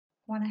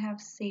Want to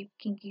have safe,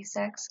 kinky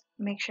sex?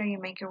 Make sure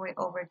you make your way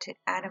over to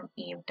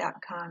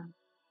adameve.com.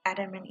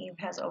 Adam and Eve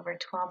has over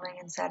 12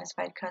 million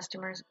satisfied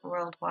customers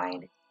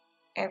worldwide.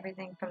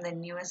 Everything from the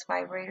newest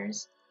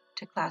vibrators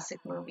to classic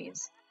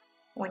movies.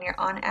 When you're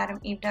on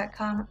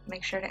adameve.com,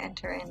 make sure to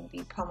enter in the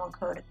promo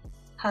code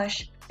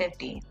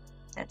HUSH50.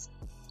 That's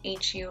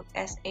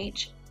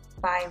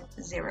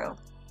HUSH50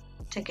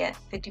 to get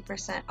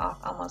 50% off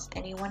almost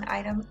any one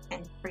item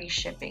and free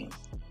shipping.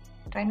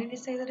 Do I need to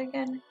say that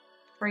again?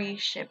 Free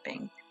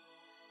shipping.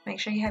 Make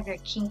sure you have your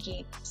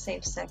kinky,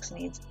 safe sex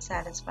needs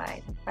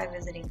satisfied by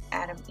visiting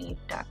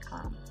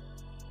adameve.com.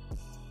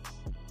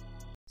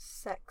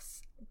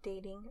 Sex,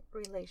 dating,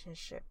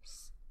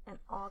 relationships, and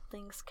all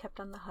things kept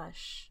on the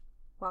hush.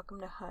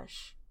 Welcome to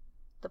Hush,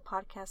 the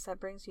podcast that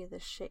brings you the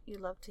shit you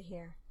love to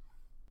hear.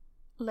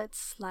 Let's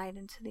slide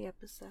into the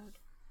episode.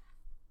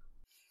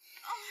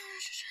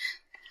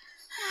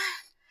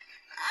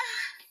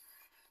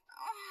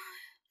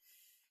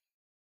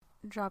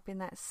 Dropping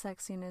that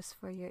sexiness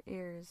for your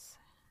ears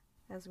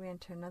as we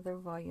enter another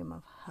volume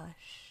of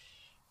Hush.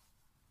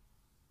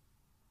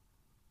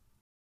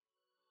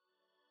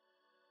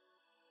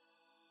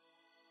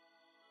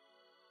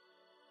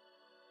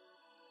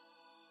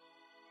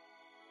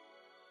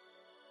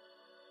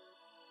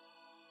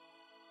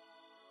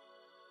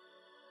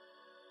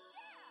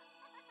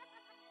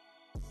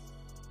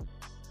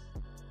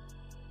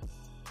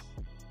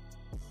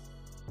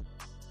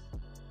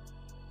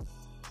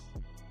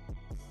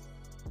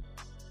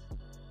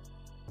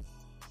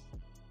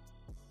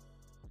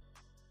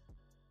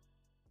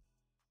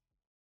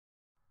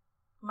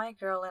 My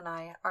girl and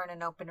I are in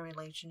an open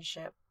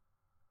relationship.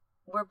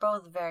 We're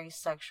both very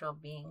sexual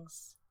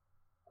beings.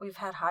 We've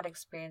had hot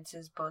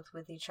experiences both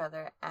with each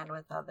other and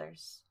with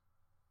others.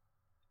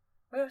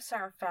 We have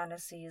certain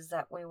fantasies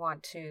that we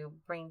want to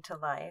bring to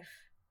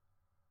life.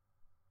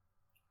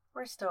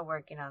 We're still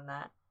working on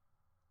that.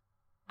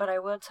 But I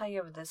will tell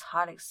you of this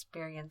hot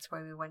experience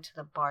where we went to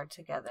the bar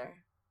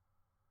together.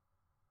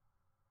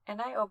 And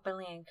I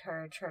openly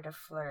encourage her to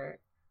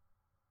flirt,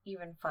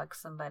 even fuck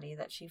somebody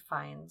that she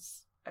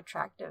finds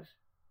attractive.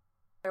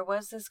 There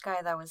was this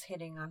guy that was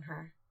hitting on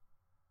her,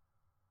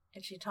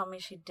 and she told me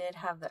she did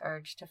have the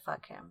urge to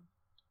fuck him.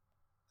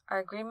 Our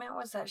agreement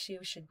was that she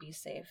should be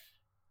safe,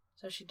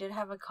 so she did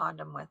have a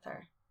condom with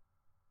her.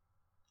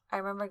 I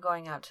remember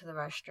going out to the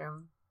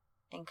restroom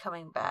and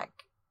coming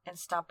back and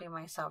stopping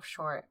myself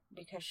short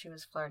because she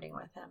was flirting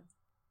with him.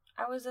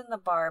 I was in the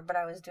bar, but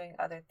I was doing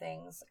other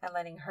things and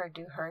letting her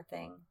do her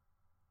thing.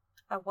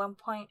 At one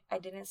point, I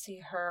didn't see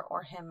her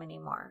or him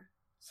anymore,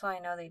 so I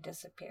know they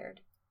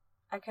disappeared.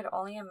 I could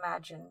only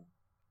imagine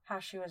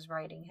how she was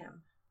riding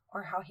him,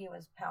 or how he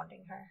was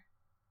pounding her.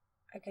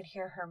 I could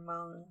hear her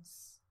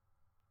moans.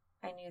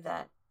 I knew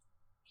that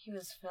he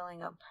was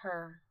filling up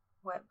her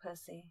wet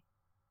pussy,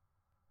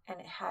 and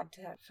it had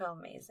to feel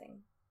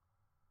amazing,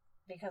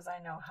 because I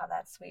know how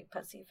that sweet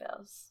pussy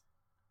feels.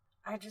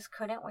 I just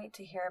couldn't wait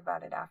to hear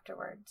about it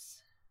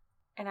afterwards.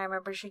 And I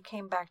remember she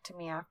came back to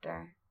me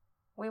after.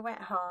 We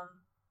went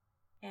home,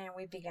 and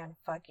we began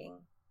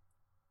fucking.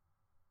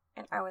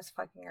 And I was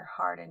fucking her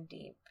hard and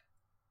deep,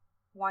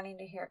 wanting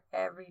to hear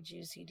every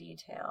juicy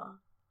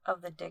detail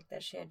of the dick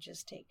that she had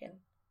just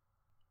taken.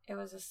 It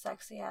was a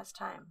sexy ass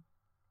time,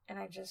 and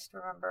I just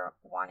remember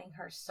wanting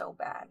her so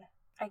bad.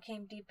 I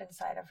came deep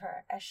inside of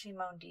her as she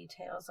moaned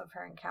details of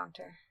her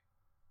encounter.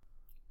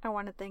 I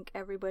want to thank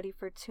everybody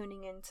for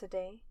tuning in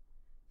today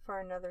for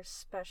another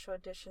special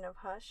edition of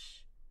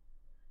Hush.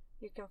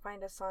 You can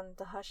find us on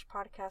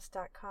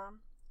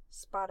thehushpodcast.com,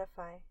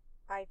 Spotify,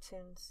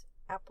 iTunes,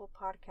 Apple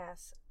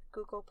Podcasts,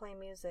 Google Play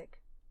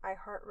Music,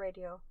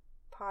 iHeartRadio,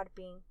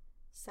 Podbean,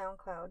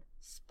 SoundCloud,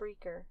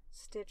 Spreaker,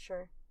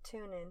 Stitcher,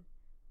 TuneIn,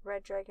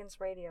 Red Dragons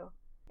Radio,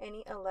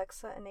 any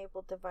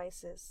Alexa-enabled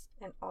devices,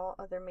 and all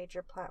other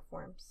major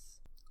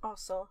platforms.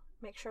 Also,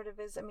 make sure to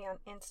visit me on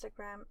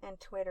Instagram and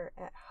Twitter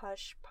at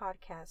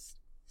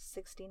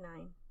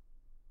HushPodcast69.